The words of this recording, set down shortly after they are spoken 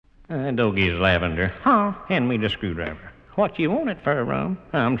Doggy's Lavender. Huh? Hand me the screwdriver. What you want it for, Rum?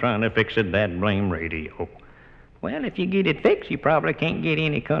 I'm trying to fix that blame radio. Well, if you get it fixed, you probably can't get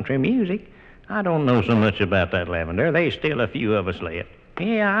any country music. I don't know so much about that, Lavender. There's still a few of us left.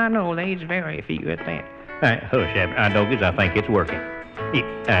 Yeah, I know. There's very few at that. Hush, Doggies. I think it's working.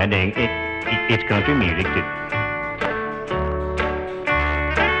 It's country music, too.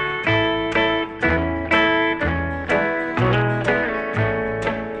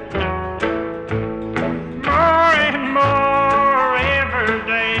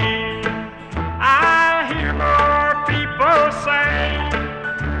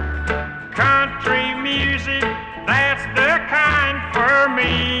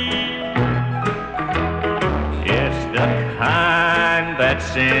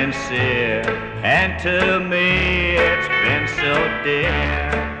 Sincere, and to me it's been so dear,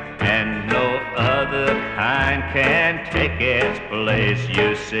 and no other kind can take its place,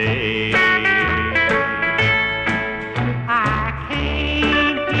 you see. I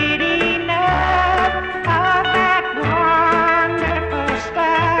can't get enough of that wonderful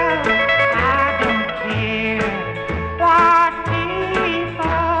stuff. I don't care what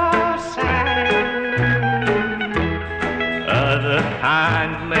people say. Other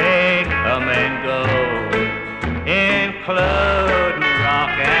kinds may come and go, including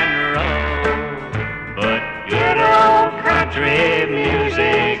rock and roll, but good old country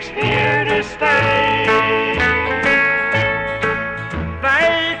music's here to stay.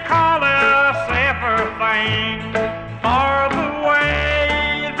 They call us everything for the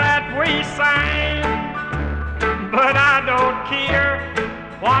way that we sing, but I don't care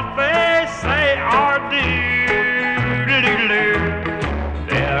what they say or do.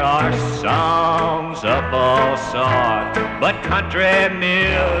 There are songs of all sorts, but country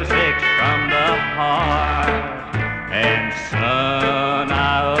music's from the heart. And son,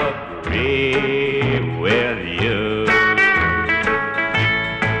 I agree with you.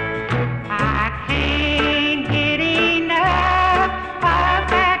 I can't get enough of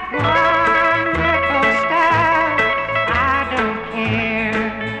that wonderful stuff. I don't care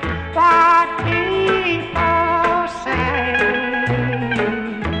what people say.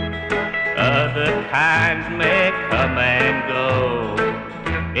 Other kinds may come and go,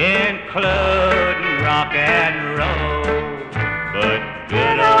 including rock and roll, but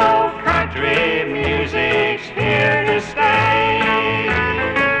good old country music's here to stay.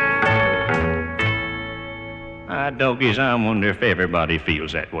 Doggies, I wonder if everybody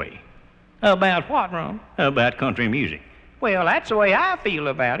feels that way. About what, Rum? About country music. Well, that's the way I feel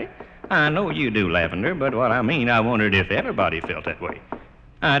about it. I know you do, Lavender, but what I mean, I wondered if everybody felt that way.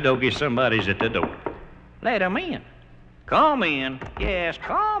 Doggies, somebody's at the door. Let 'em in. Come in. Yes,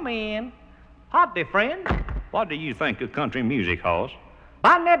 come in. Howdy, friend. What do you think of country music, Hoss?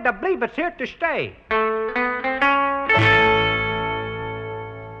 I need to believe it's here to stay.